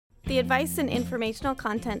The advice and informational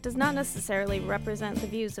content does not necessarily represent the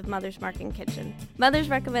views of Mother's Market and Kitchen. Mother's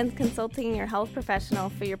recommends consulting your health professional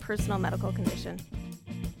for your personal medical condition.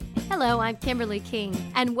 Hello, I'm Kimberly King,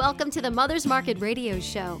 and welcome to the Mother's Market Radio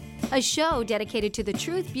Show, a show dedicated to the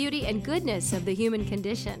truth, beauty, and goodness of the human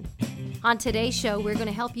condition. On today's show, we're going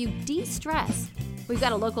to help you de-stress. We've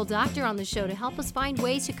got a local doctor on the show to help us find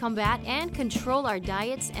ways to combat and control our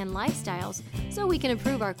diets and lifestyles so we can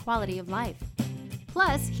improve our quality of life.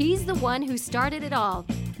 Plus, he's the one who started it all,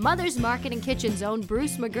 Mother's Market and Kitchen's own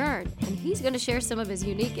Bruce McGurn, and he's going to share some of his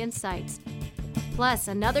unique insights. Plus,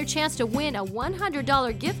 another chance to win a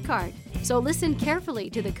 $100 gift card. So listen carefully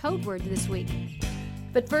to the code word this week.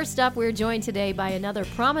 But first up, we're joined today by another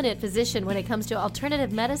prominent physician when it comes to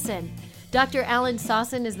alternative medicine. Dr. Alan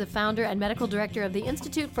Sossin is the founder and medical director of the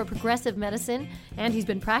Institute for Progressive Medicine, and he's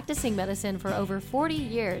been practicing medicine for over 40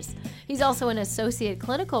 years. He's also an associate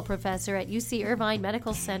clinical professor at UC Irvine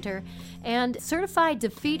Medical Center and certified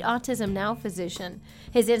Defeat Autism Now physician.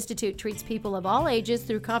 His institute treats people of all ages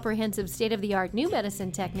through comprehensive state-of-the-art new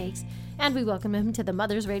medicine techniques, and we welcome him to the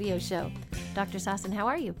Mother's Radio Show. Dr. Sossin, how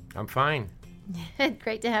are you? I'm fine.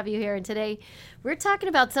 Great to have you here. And today we're talking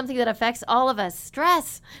about something that affects all of us,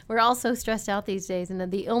 stress. We're all so stressed out these days, and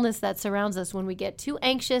the illness that surrounds us when we get too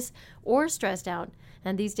anxious or stressed out.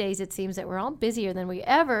 And these days it seems that we're all busier than we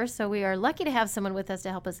ever, so we are lucky to have someone with us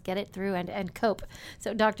to help us get it through and cope.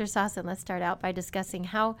 So Dr. Sossin, let's start out by discussing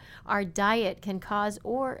how our diet can cause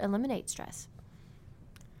or eliminate stress.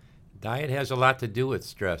 Diet has a lot to do with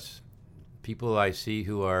stress. People I see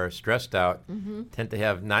who are stressed out tend to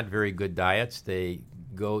have not very good diets. They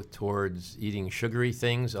go towards eating sugary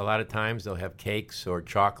things. A lot of times they'll have cakes or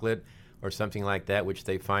chocolate or something like that, which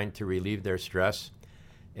they find to relieve their stress.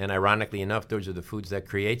 And ironically enough, those are the foods that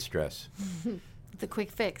create stress. The quick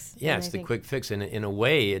fix. Yeah, it's the quick fix. And in a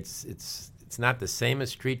way, it's not the same as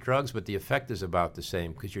street drugs, but the effect is about the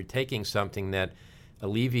same because you're taking something that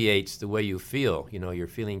alleviates the way you feel. You know, you're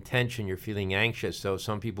feeling tension, you're feeling anxious. So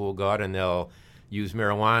some people will go out and they'll use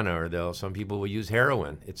marijuana, or some people will use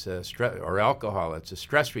heroin. It's a stress, or alcohol. It's a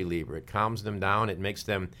stress reliever. It calms them down. It makes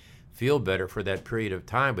them feel better for that period of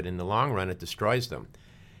time. But in the long run, it destroys them.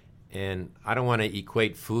 And I don't want to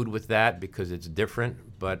equate food with that because it's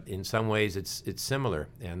different. But in some ways, it's similar.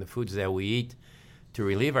 And the foods that we eat to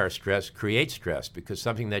relieve our stress create stress, because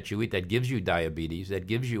something that you eat that gives you diabetes, that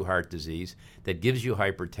gives you heart disease, that gives you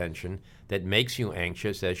hypertension, that makes you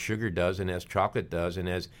anxious, as sugar does and as chocolate does and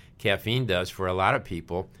as caffeine does for a lot of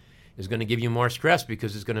people, is going to give you more stress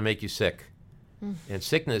because it's going to make you sick. And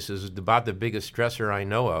sickness is about the biggest stressor I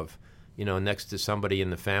know of. You know, next to somebody in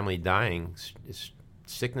the family dying,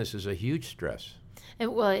 sickness is a huge stress.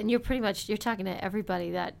 And you're talking to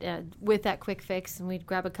everybody that with that quick fix, and we'd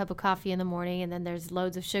grab a cup of coffee in the morning, and then there's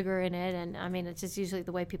loads of sugar in it, and I mean, it's just usually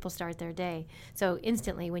the way people start their day. So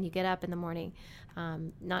instantly, when you get up in the morning,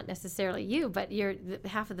 not necessarily you, but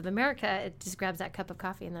half of America, it just grabs that cup of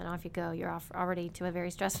coffee, and then off you go. You're off already to a very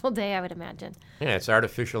stressful day, I would imagine. Yeah, it's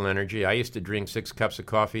artificial energy. I used to drink 6 cups of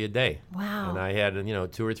coffee a day. Wow. And I had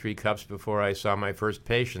 2 or 3 cups before I saw my first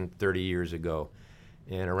patient 30 years ago.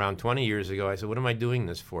 And around 20 years ago, I said, what am I doing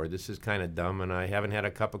this for? This is kind of dumb, and I haven't had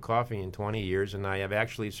a cup of coffee in 20 years, and I have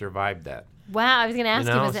actually survived that. Wow, I was going to ask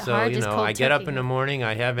you, was it hard, just cold I get up turkey? in the morning,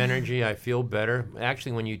 I have energy, I feel better.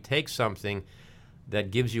 Actually, when you take something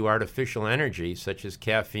that gives you artificial energy, such as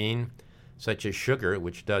caffeine, such as sugar,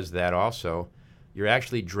 which does that also, you're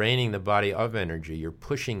actually draining the body of energy. You're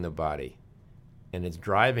pushing the body, and it's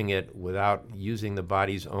driving it without using the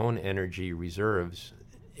body's own energy reserves,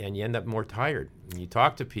 and you end up more tired. And you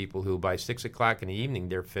talk to people who by 6 o'clock in the evening,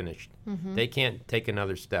 they're finished. They can't take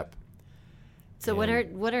another step. So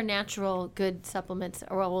what are natural good supplements,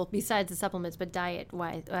 or well, besides the supplements, but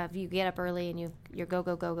diet-wise? If you get up early and you're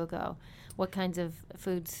go, what kinds of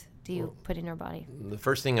foods do you put in your body? The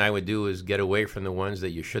first thing I would do is get away from the ones that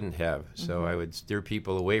you shouldn't have. So I would steer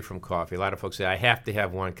people away from coffee. A lot of folks say, I have to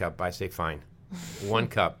have 1 cup. I say, fine. 1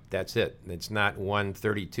 cup, that's it. It's not 1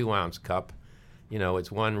 32-ounce cup.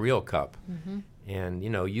 It's 1 real cup. And,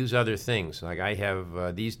 use other things. Like I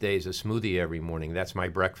have these days a smoothie every morning. That's my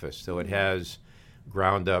breakfast. So it has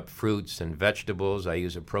ground up fruits and vegetables. I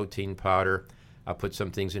use a protein powder. I'll put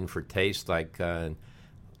some things in for taste, like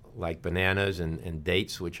bananas and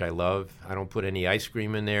dates, which I love. I don't put any ice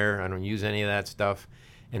cream in there. I don't use any of that stuff.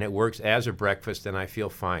 And it works as a breakfast, and I feel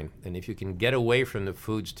fine. And if you can get away from the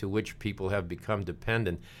foods to which people have become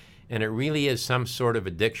dependent, and it really is some sort of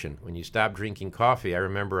addiction. When you stop drinking coffee, I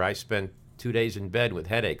remember I spent 2 days in bed with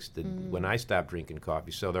headaches when I stopped drinking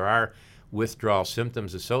coffee. So there are withdrawal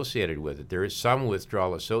symptoms associated with it. There is some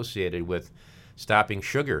withdrawal associated with stopping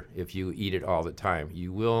sugar if you eat it all the time.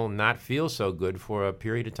 You will not feel so good for a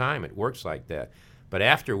period of time. It works like that. But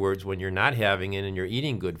afterwards, when you're not having it and you're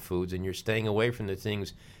eating good foods and you're staying away from the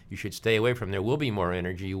things you should stay away from, there will be more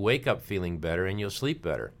energy. You wake up feeling better and you'll sleep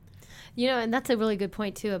better. You know, and that's a really good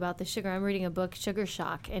point, too, about the sugar. I'm reading a book, Sugar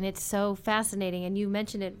Shock, and it's so fascinating. And you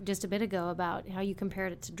mentioned it just a bit ago about how you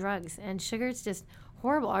compared it to drugs. And sugar is just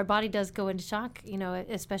horrible. Our body does go into shock, you know,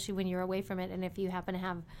 especially when you're away from it. And if you happen to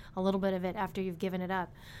have a little bit of it after you've given it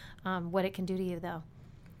up, what it can do to you, though.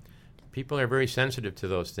 People are very sensitive to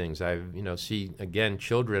those things. I see, again,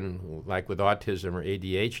 children like with autism or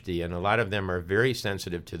ADHD, and a lot of them are very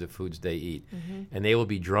sensitive to the foods they eat. And they will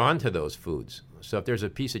be drawn to those foods. So if there's a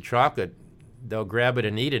piece of chocolate, they'll grab it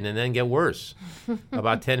and eat it and then get worse.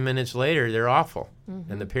 About 10 minutes later, they're awful.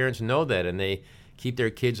 And the parents know that, and they keep their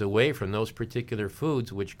kids away from those particular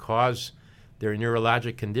foods which cause their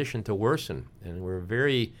neurologic condition to worsen. And we're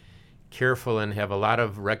very careful and have a lot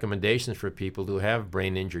of recommendations for people who have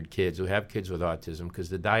brain-injured kids, who have kids with autism, because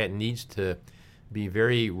the diet needs to be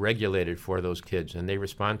very regulated for those kids, and they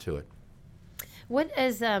respond to it.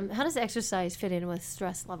 How does exercise fit in with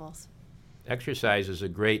stress levels? Exercise is a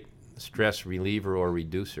great stress reliever or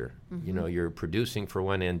reducer. You know, you're producing, for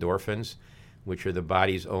one, endorphins, which are the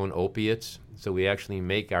body's own opiates. So we actually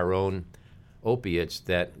make our own opiates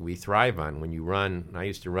that we thrive on. When you run, I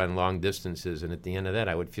used to run long distances, and at the end of that,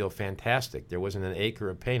 I would feel fantastic. There wasn't an ache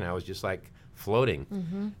or a pain. I was just like floating.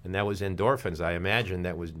 And that was endorphins, I imagine,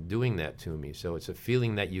 that was doing that to me. So it's a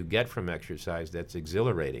feeling that you get from exercise that's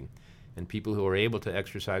exhilarating. And people who are able to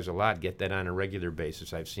exercise a lot get that on a regular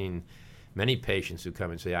basis. I've seen many patients who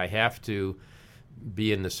come and say, I have to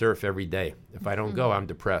be in the surf every day. If I don't go, I'm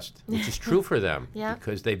depressed, which is true for them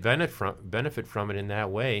because they benefit from it in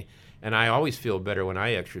that way. And I always feel better when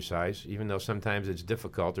I exercise, even though sometimes it's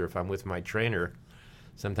difficult, or if I'm with my trainer,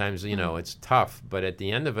 sometimes, it's tough. But at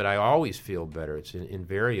the end of it, I always feel better. It's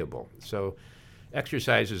invariable. So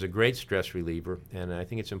exercise is a great stress reliever, and I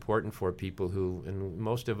think it's important for people who, and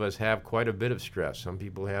most of us have quite a bit of stress. Some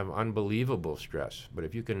people have unbelievable stress. But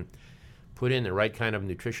if you can put in the right kind of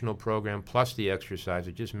nutritional program plus the exercise,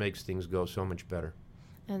 it just makes things go so much better.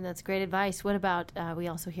 And that's great advice. What about, we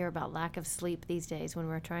also hear about lack of sleep these days when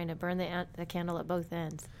we're trying to burn the candle at both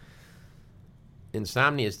ends.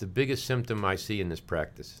 Insomnia is the biggest symptom I see in this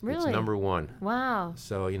practice. Really? It's number one. Wow.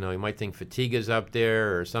 So, you might think fatigue is up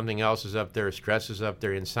there or something else is up there, or stress is up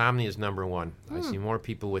there. Insomnia is number one. I see more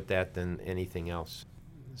people with that than anything else.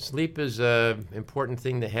 Sleep is an important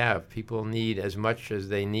thing to have. People need as much as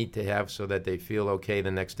they need to have so that they feel okay the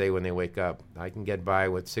next day when they wake up. I can get by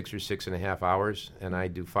with 6 or 6.5 hours, and I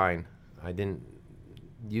do fine. I didn't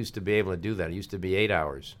used to be able to do that. It used to be 8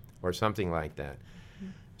 hours or something like that.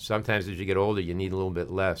 Sometimes as you get older, you need a little bit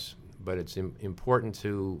less. But it's important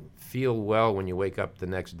to feel well when you wake up the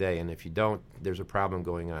next day. And if you don't, there's a problem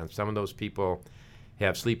going on. Some of those people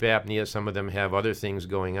have sleep apnea. Some of them have other things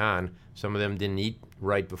going on. Some of them didn't eat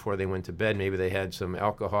right before they went to bed. Maybe they had some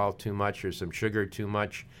alcohol too much or some sugar too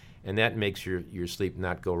much, and that makes your sleep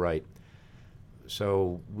not go right.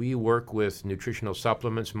 So we work with nutritional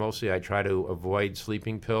supplements mostly. I try to avoid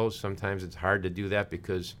sleeping pills. Sometimes it's hard to do that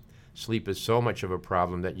because sleep is so much of a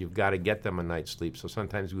problem that you've got to get them a night's sleep. So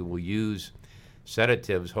sometimes we will use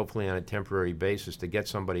sedatives, hopefully on a temporary basis, to get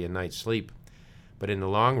somebody a night's sleep. But in the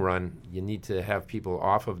long run, you need to have people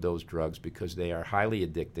off of those drugs because they are highly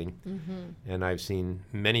addicting. And I've seen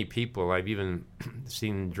many people, I've even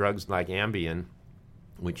seen drugs like Ambien,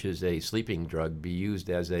 which is a sleeping drug, be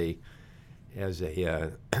used as a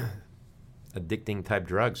addicting type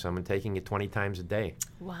drug. Someone taking it 20 times a day.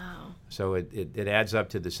 Wow. So it adds up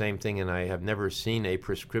to the same thing, and I have never seen a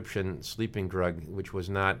prescription sleeping drug which was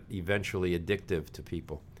not eventually addictive to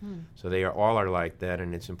people. So they all are like that,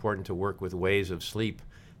 and it's important to work with ways of sleep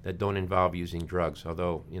that don't involve using drugs.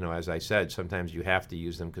 Although, as I said, sometimes you have to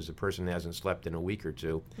use them because the person hasn't slept in a week or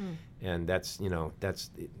two, and that's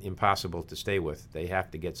impossible to stay with. They have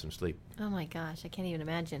to get some sleep. Oh my gosh, I can't even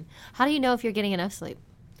imagine. How do you know if you're getting enough sleep?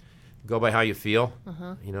 Go by how you feel.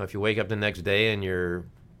 If you wake up the next day and you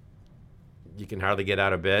can hardly get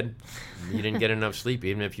out of bed, you didn't get enough sleep.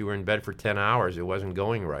 Even if you were in bed for 10 hours, it wasn't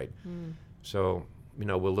going right. So,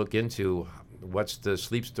 we'll look into what's the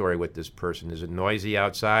sleep story with this person. Is it noisy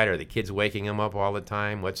outside? Are the kids waking them up all the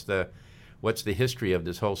time? What's the history of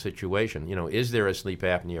this whole situation? Is there a sleep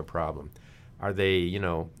apnea problem? Are they,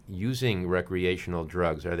 using recreational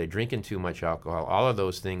drugs? Are they drinking too much alcohol? All of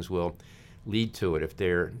those things will lead to it. If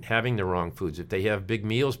they're having the wrong foods, if they have big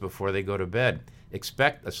meals before they go to bed,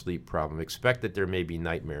 expect a sleep problem. Expect that there may be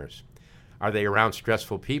nightmares. Are they around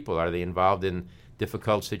stressful people? Are they involved in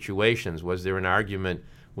difficult situations? Was there an argument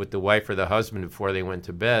with the wife or the husband before they went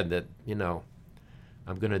to bed that,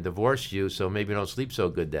 I'm going to divorce you, so maybe don't sleep so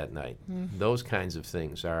good that night. Those kinds of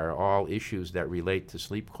things are all issues that relate to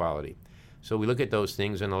sleep quality. So we look at those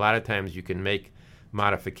things, and a lot of times you can make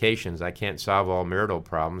modifications. I can't solve all marital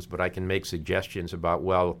problems, but I can make suggestions about,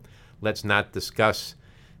 well, let's not discuss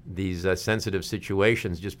these sensitive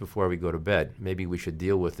situations just before we go to bed. Maybe we should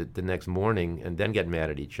deal with it the next morning and then get mad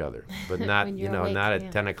at each other, but not, awake, not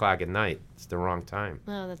at 10 o'clock at night. It's the wrong time.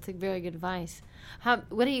 Oh, that's a very good advice.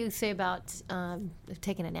 What do you say about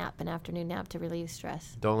taking a nap, an afternoon nap to relieve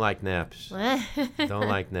stress? Don't like naps. Don't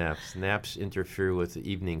like naps. Naps interfere with the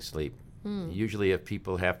evening sleep. Usually if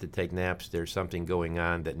people have to take naps, there's something going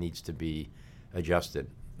on that needs to be adjusted.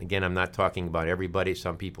 Again, I'm not talking about everybody.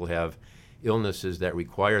 Some people have illnesses that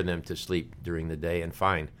require them to sleep during the day, and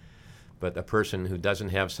fine. But a person who doesn't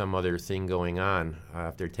have some other thing going on,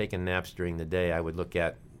 if they're taking naps during the day, I would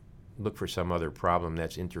look for some other problem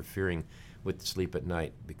that's interfering with the sleep at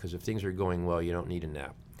night. Because if things are going well, you don't need a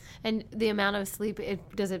nap. And the amount of sleep,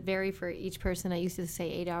 does it vary for each person? I used to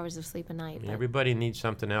say 8 hours of sleep a night. Everybody needs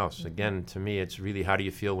something else. Again, to me, it's really how do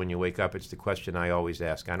you feel when you wake up? It's the question I always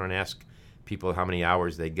ask. I don't ask people how many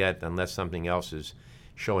hours they get unless something else is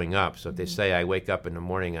showing up. So if they say, I wake up in the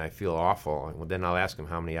morning and I feel awful, well, then I'll ask them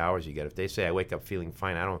how many hours you get. If they say, I wake up feeling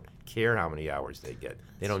fine, I don't care how many hours they get.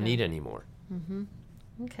 They don't need any more.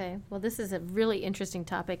 Okay. Well, this is a really interesting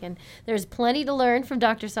topic, and there's plenty to learn from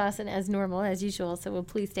Dr. Sossin as normal, as usual, so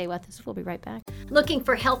please stay with us. We'll be right back. Looking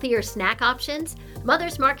for healthier snack options?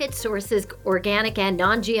 Mother's Market sources organic and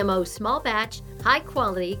non-GMO small batch, high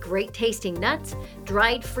quality, great tasting nuts,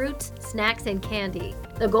 dried fruits, snacks, and candy.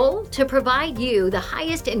 The goal? To provide you the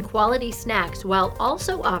highest in quality snacks while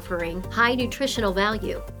also offering high nutritional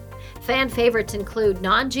value. Fan favorites include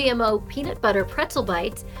non-GMO peanut butter pretzel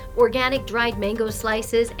bites, organic dried mango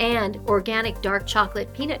slices, and organic dark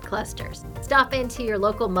chocolate peanut clusters. Stop into your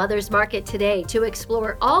local Mother's Market today to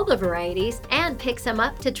explore all the varieties and pick some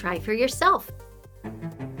up to try for yourself.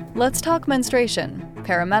 Let's talk menstruation,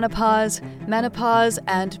 perimenopause, menopause,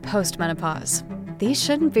 and postmenopause. These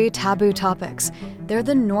shouldn't be taboo topics. They're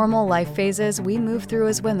the normal life phases we move through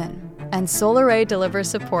as women. And Solaray delivers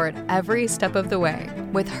support every step of the way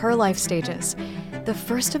with her life stages. The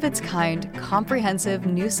first of its kind, comprehensive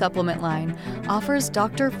new supplement line offers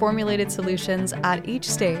doctor-formulated solutions at each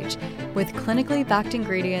stage with clinically backed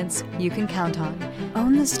ingredients you can count on.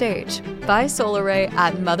 Own the stage. Buy Solaray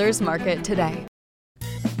at Mother's Market today.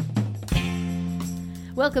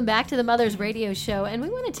 Welcome back to the Mother's Radio Show, and we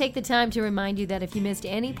want to take the time to remind you that if you missed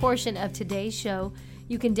any portion of today's show,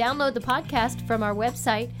 you can download the podcast from our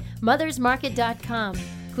website, mothersmarket.com.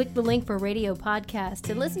 Click the link for radio podcasts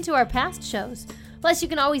and listen to our past shows. Plus, you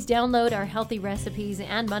can always download our healthy recipes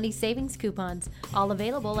and money savings coupons, all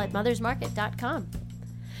available at mothersmarket.com.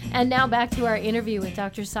 And now back to our interview with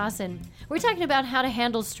Dr. Sossin. We're talking about how to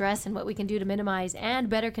handle stress and what we can do to minimize and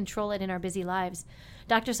better control it in our busy lives.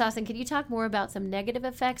 Dr. Sossin, can you talk more about some negative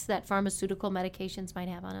effects that pharmaceutical medications might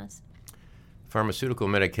have on us? Pharmaceutical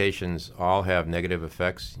medications all have negative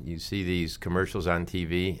effects. You see these commercials on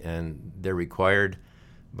TV, and they're required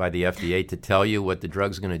by the FDA to tell you what the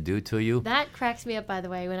drug's going to do to you. That cracks me up, by the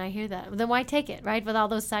way, when I hear that. Then why take it, right, with all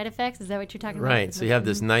those side effects? Is that what you're talking about? Right. So you have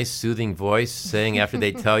this nice, soothing voice saying after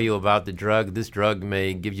they tell you about the drug, this drug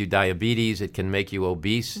may give you diabetes, it can make you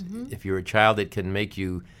obese. If you're a child, it can make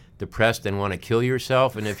you depressed and want to kill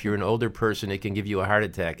yourself. And if you're an older person, it can give you a heart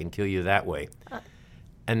attack and kill you that way.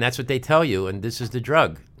 And that's what they tell you, and this is the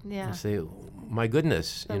drug. Yeah. You say, my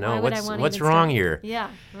goodness, But you know, why would I want to what's even wrong start? here?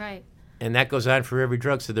 Yeah, right. And that goes on for every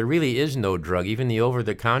drug. So there really is no drug, even the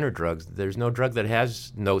over-the-counter drugs. There's no drug that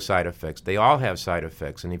has no side effects. They all have side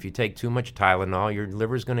effects. And if you take too much Tylenol, your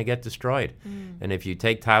liver's going to get destroyed. And if you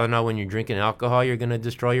take Tylenol when you're drinking alcohol, you're going to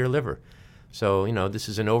destroy your liver. So, you know, this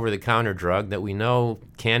is an over-the-counter drug that we know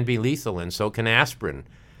can be lethal, and so can aspirin.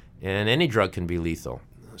 And any drug can be lethal.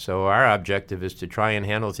 So our objective is to try and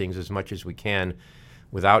handle things as much as we can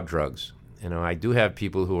without drugs. You know, I do have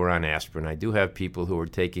people who are on aspirin. I do have people who are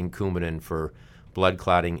taking Coumadin for blood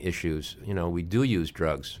clotting issues. You know, we do use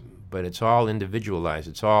drugs, but it's all individualized.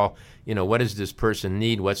 It's all, you know, what does this person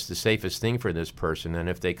need? What's the safest thing for this person? And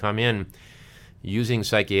if they come in using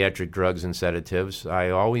psychiatric drugs and sedatives, I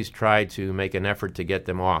always try to make an effort to get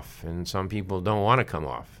them off. And some people don't want to come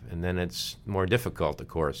off, and then it's more difficult, of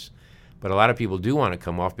course. But a lot of people do want to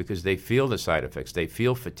come off because they feel the side effects. They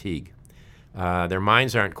feel fatigue. their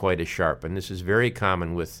minds aren't quite as sharp. And this is very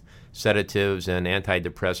common with sedatives and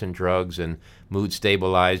antidepressant drugs and mood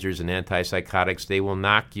stabilizers and antipsychotics. They will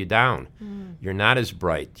knock you down. You're not as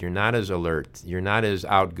bright. You're not as alert. You're not as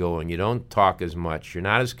outgoing. You don't talk as much. You're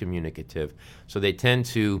not as communicative. So they tend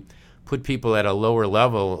to put people at a lower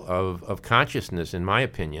level of consciousness, in my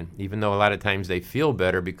opinion, even though a lot of times they feel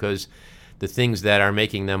better because the things that are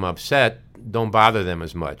making them upset don't bother them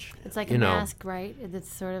as much. It's like a mask, right?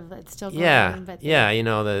 It's sort of, it's still going on. But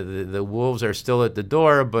the wolves are still at the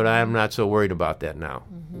door, but I'm not so worried about that now.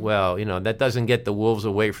 Well, that doesn't get the wolves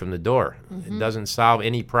away from the door. It doesn't solve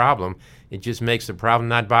any problem. It just makes the problem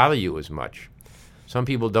not bother you as much. Some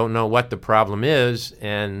people don't know what the problem is,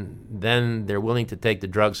 and then they're willing to take the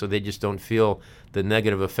drug so they just don't feel the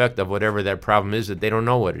negative effect of whatever that problem is that they don't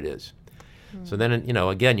know what it is. So then,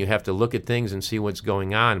 again, you have to look at things and see what's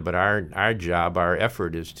going on. But our job, our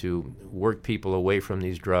effort is to work people away from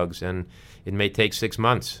these drugs, and it may take 6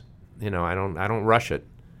 months. I don't rush it.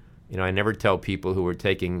 I never tell people who are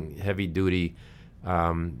taking heavy-duty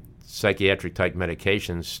psychiatric-type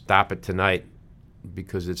medications, stop it tonight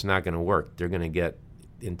because it's not going to work. They're going to get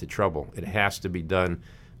into trouble. It has to be done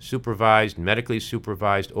supervised, medically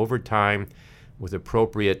supervised over time, with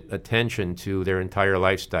appropriate attention to their entire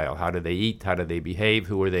lifestyle. How do they eat? How do they behave?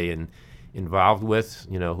 Who are they involved with?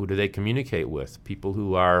 Who do they communicate with? People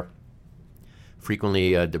who are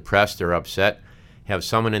frequently depressed or upset have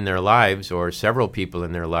someone in their lives or several people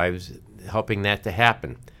in their lives helping that to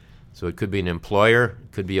happen. So it could be an employer,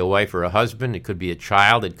 it could be a wife or a husband, it could be a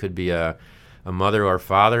child, it could be a mother or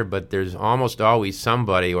father, but there's almost always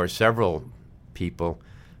somebody or several people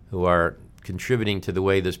who are contributing to the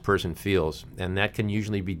way this person feels, and that can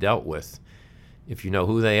usually be dealt with if you know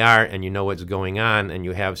who they are and you know what's going on and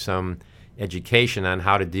you have some education on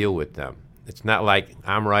how to deal with them. It's not like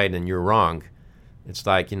I'm right and you're wrong. It's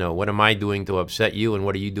like, what am I doing to upset you and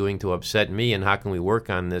what are you doing to upset me, and how can we work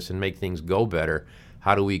on this and make things go better?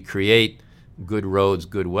 How do we create good roads,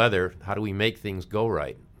 good weather? How do we make things go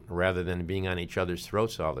right rather than being on each other's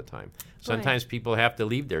throats all the time? Sometimes people have to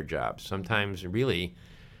leave their jobs. Sometimes really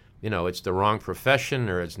it's the wrong profession,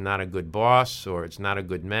 or it's not a good boss, or it's not a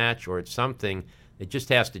good match, or it's something. It just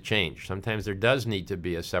has to change. Sometimes there does need to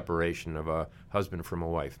be a separation of a husband from a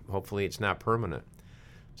wife. Hopefully it's not permanent.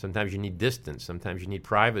 Sometimes you need distance. Sometimes you need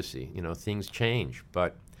privacy. Things change.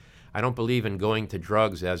 But I don't believe in going to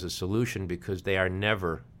drugs as a solution because they are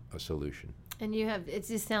never a solution. And it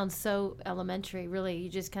just sounds so elementary, really. You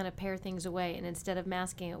just kind of pare things away, and instead of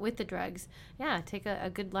masking it with the drugs, take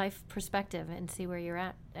a good life perspective and see where you're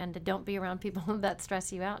at. And don't be around people that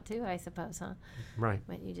stress you out, too, I suppose, huh? Right.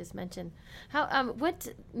 What you just mentioned.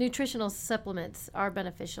 What nutritional supplements are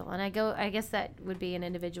beneficial? And I guess that would be an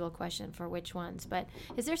individual question for which ones. But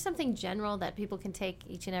is there something general that people can take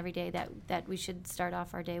each and every day that we should start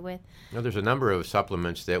off our day with? There's a number of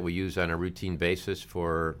supplements that we use on a routine basis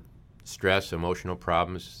for stress, emotional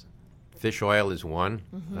problems. Fish oil is one,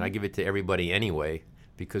 and I give it to everybody anyway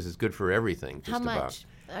because it's good for everything. Just How much?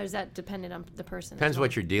 About. Or is that dependent on the person? Depends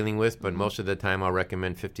what you're dealing with, but most of the time I'll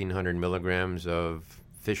recommend 1,500 milligrams of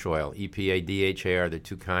fish oil. EPA, DHA are the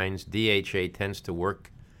two kinds. DHA tends to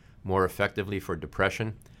work more effectively for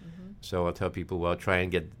depression. So I'll tell people, try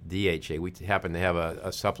and get DHA. We happen to have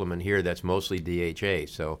a supplement here that's mostly DHA,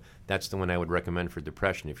 so that's the one I would recommend for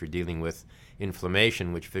depression. If you're dealing with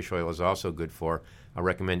inflammation, which fish oil is also good for, I'll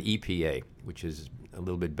recommend EPA, which is a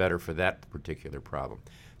little bit better for that particular problem.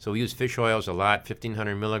 So we use fish oils a lot,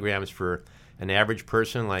 1,500 milligrams for an average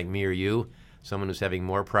person like me or you. Someone who's having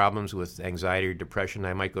more problems with anxiety or depression,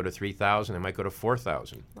 I might go to 3,000, I might go to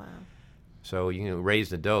 4,000. Wow. So you raise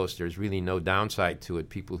the dose. There's really no downside to it.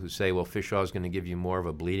 People who say, fish oil is going to give you more of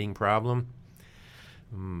a bleeding problem,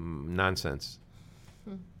 nonsense.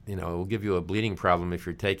 It will give you a bleeding problem if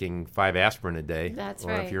you're taking 5 aspirin a day. That's or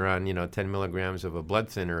right. if you're on 10 milligrams of a blood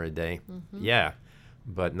thinner a day. Yeah,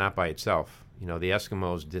 but not by itself. The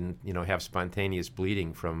Eskimos didn't have spontaneous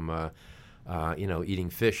bleeding from eating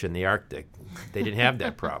fish in the Arctic. They didn't have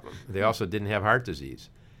that problem. They also didn't have heart disease.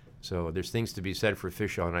 So there's things to be said for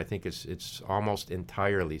fish oil, and I think it's almost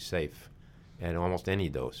entirely safe at almost any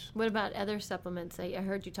dose. What about other supplements? I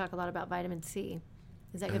heard you talk a lot about vitamin C.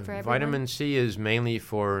 Is that good for everyone? Vitamin C is mainly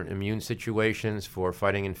for immune situations, for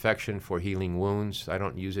fighting infection, for healing wounds. I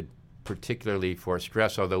don't use it particularly for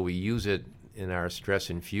stress, although we use it in our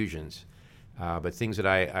stress infusions. But things that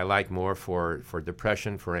I like more for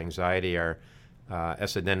depression, for anxiety are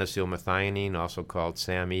S-adenosylmethionine, also called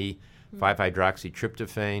SAMe,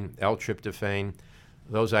 5-hydroxytryptophan, L-tryptophan,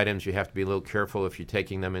 Those items you have to be a little careful if you're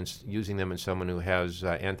taking them and using them in someone who has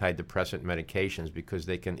antidepressant medications, because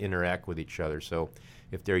they can interact with each other. So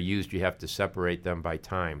if they're used, you have to separate them by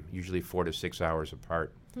time, usually 4 to 6 hours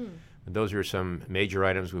apart. And those are some major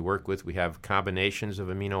items we work with. We have combinations of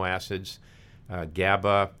amino acids,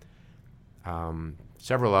 GABA,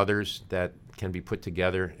 several others that can be put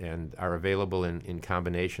together and are available in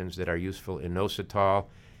combinations that are useful. Inositol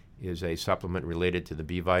is a supplement related to the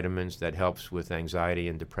B vitamins that helps with anxiety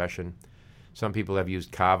and depression. Some people have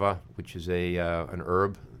used kava, which is an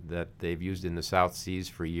herb that they've used in the South Seas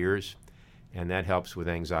for years, and that helps with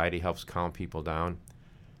anxiety, helps calm people down.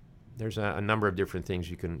 There's a number of different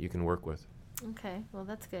things you can work with. Okay, well,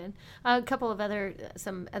 that's good. A couple of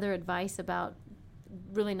some other advice about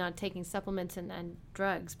really not taking supplements and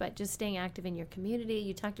drugs, but just staying active in your community.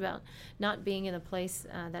 You talked about not being in a place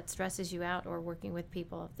that stresses you out, or working with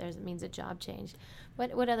people if it means a job change.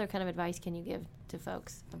 What other kind of advice can you give to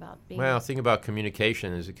folks about being? Well, the thing about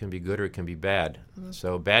communication is it can be good or it can be bad.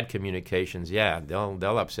 So bad communications, yeah,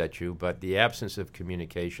 they'll upset you, but the absence of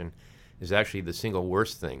communication is actually the single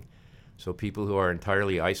worst thing. So people who are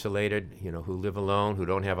entirely isolated, who live alone, who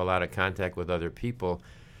don't have a lot of contact with other people,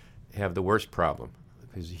 have the worst problem,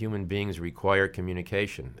 because human beings require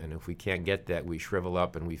communication, and if we can't get that, we shrivel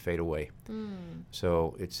up and we fade away.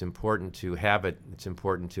 So it's important to have it. It's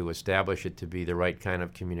important to establish it to be the right kind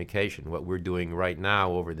of communication. What we're doing right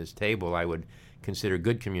now over this table, I would consider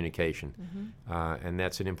good communication, and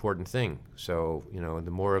that's an important thing. So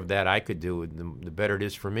the more of that I could do, the better it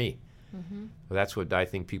is for me. Well, that's what I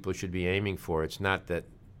think people should be aiming for. It's not that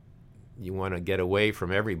you want to get away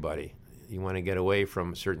from everybody. You want to get away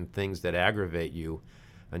from certain things that aggravate you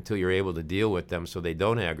until you're able to deal with them so they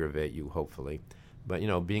don't aggravate you, hopefully. But,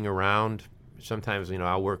 being around, sometimes,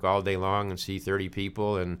 I'll work all day long and see 30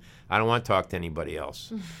 people, and I don't want to talk to anybody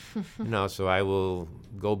else. So I will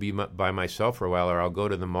go be by myself for a while, or I'll go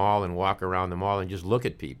to the mall and walk around the mall and just look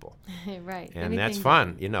at people. Right. And that's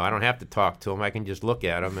fun. I don't have to talk to them. I can just look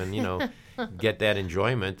at them and, get that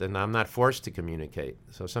enjoyment, and I'm not forced to communicate.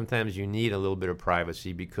 So sometimes you need a little bit of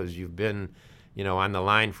privacy because you've been, on the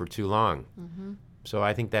line for too long. So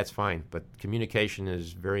I think that's fine. But communication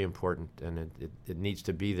is very important, and it needs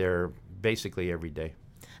to be there basically every day.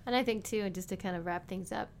 And I think, too, just to kind of wrap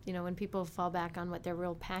things up, when people fall back on what their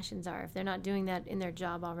real passions are, if they're not doing that in their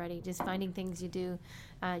job already, just finding things you do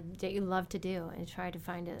that you love to do, and try to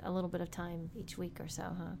find a little bit of time each week or so,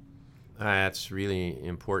 huh? That's really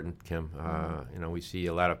important, Kim. We see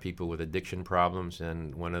a lot of people with addiction problems,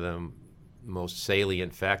 and one of the most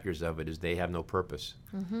salient factors of it is they have no purpose.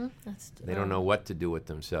 They don't know what to do with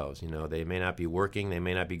themselves. They may not be working, they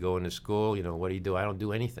may not be going to school. What do you do? I don't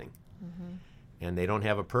do anything. And they don't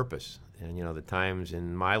have a purpose. And, the times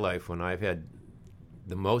in my life when I've had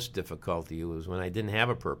the most difficulty was when I didn't have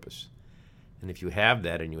a purpose. And if you have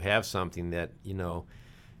that, and you have something that,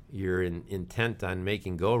 you're intent on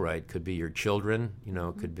making go right, could be your children,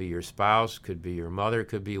 could be your spouse, could be your mother,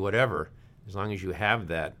 could be whatever. As long as you have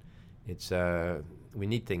that, we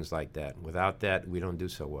need things like that. Without that, we don't do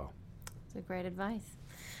so well. That's great advice.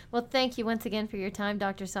 Well, thank you once again for your time,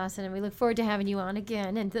 Dr. Sossin, and we look forward to having you on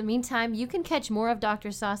again. In the meantime, you can catch more of Dr.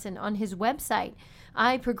 Sossin on his website,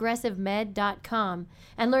 iprogressivemed.com,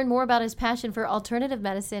 and learn more about his passion for alternative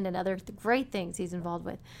medicine and other great things he's involved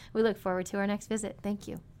with. We look forward to our next visit. Thank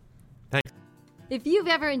you. Thanks. If you've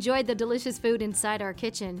ever enjoyed the delicious food inside our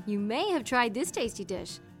kitchen, you may have tried this tasty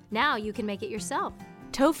dish. Now you can make it yourself.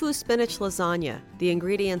 Tofu spinach lasagna. The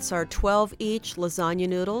ingredients are 12 each lasagna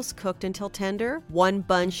noodles cooked until tender, 1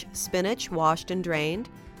 bunch spinach washed and drained,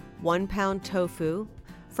 1 pound tofu.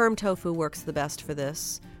 Firm tofu works the best for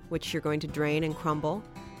this, which you're going to drain and crumble,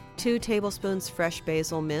 2 tablespoons fresh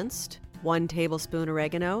basil minced, 1 tablespoon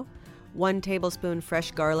oregano, 1 tablespoon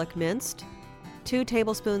fresh garlic minced, 2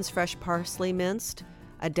 tablespoons fresh parsley minced,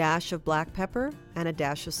 a dash of black pepper, and a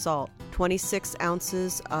dash of salt. 26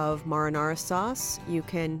 ounces of marinara sauce. You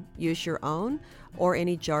can use your own or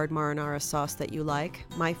any jarred marinara sauce that you like.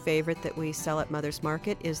 My favorite that we sell at Mother's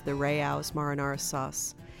Market is the Rao's marinara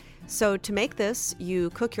sauce. So to make this,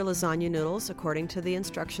 you cook your lasagna noodles according to the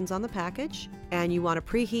instructions on the package, and you want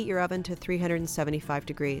to preheat your oven to 375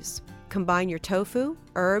 degrees. Combine your tofu,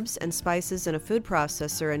 herbs, and spices in a food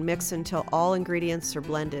processor and mix until all ingredients are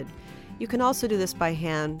blended. You can also do this by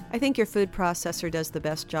hand. I think your food processor does the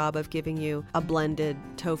best job of giving you a blended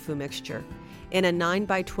tofu mixture. In a 9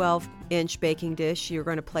 by 12 inch baking dish, you're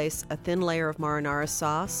going to place a thin layer of marinara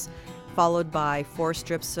sauce, followed by 4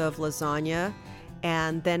 strips of lasagna,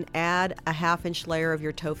 and then add a 1/2 inch layer of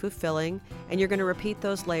your tofu filling, and you're going to repeat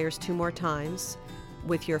those layers 2 more times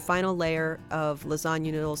with your final layer of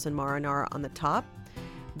lasagna noodles and marinara on the top.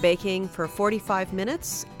 baking for 45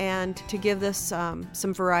 minutes. And to give this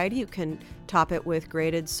some variety, you can top it with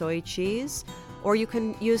grated soy cheese, or you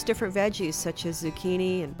can use different veggies such as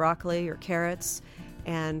zucchini and broccoli or carrots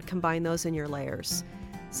and combine those in your layers.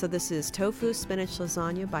 So this is Tofu Spinach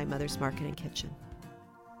Lasagna by Mother's Market and Kitchen.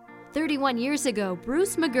 31 years ago,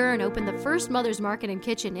 Bruce McGurn opened the first Mother's Market and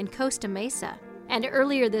Kitchen in Costa Mesa. And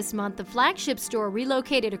earlier this month, the flagship store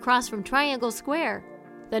relocated across from Triangle Square.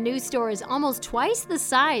 The new store is almost twice the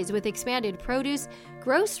size, with expanded produce,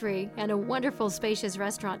 grocery, and a wonderful spacious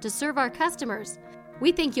restaurant to serve our customers.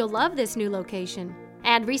 We think you'll love this new location.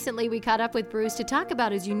 And recently we caught up with Bruce to talk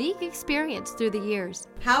about his unique experience through the years.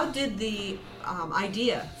 How did the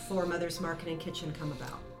idea for Mother's Market and Kitchen come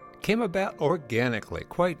about? Came about organically,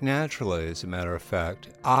 quite naturally, as a matter of fact.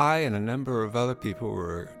 I and a number of other people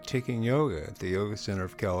were taking yoga at the Yoga Center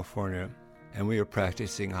of California, and we were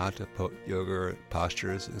practicing hatha yoga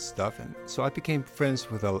postures and stuff. And so I became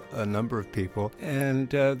friends with a number of people, and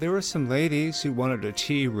there were some ladies who wanted a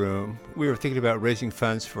tea room. We were thinking about raising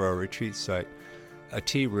funds for our retreat site, a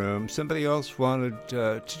tea room. Somebody else wanted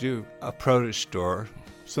to do a produce store.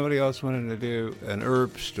 Somebody else wanted to do an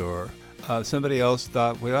herb store. Somebody else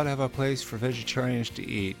thought we ought to have a place for vegetarians to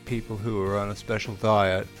eat, people who were on a special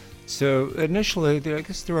diet. So initially, I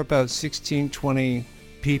guess there were about 16, 20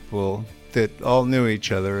 people that all knew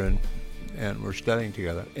each other and were studying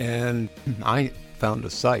together. And I found a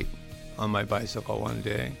site on my bicycle one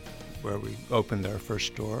day where we opened our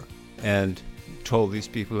first store and told these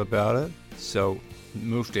people about it. So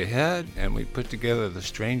moved ahead, and we put together the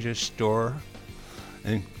strangest store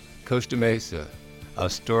in Costa Mesa. A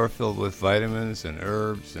store filled with vitamins and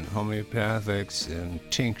herbs and homeopathics and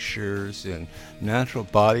tinctures and natural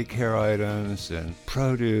body care items and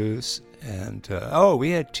produce. And,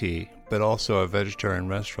 we had tea, but also a vegetarian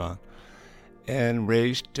restaurant. And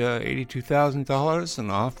raised $82,000, and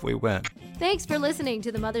off we went. Thanks for listening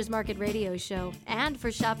to the Mother's Market Radio Show and for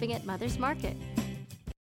shopping at Mother's Market.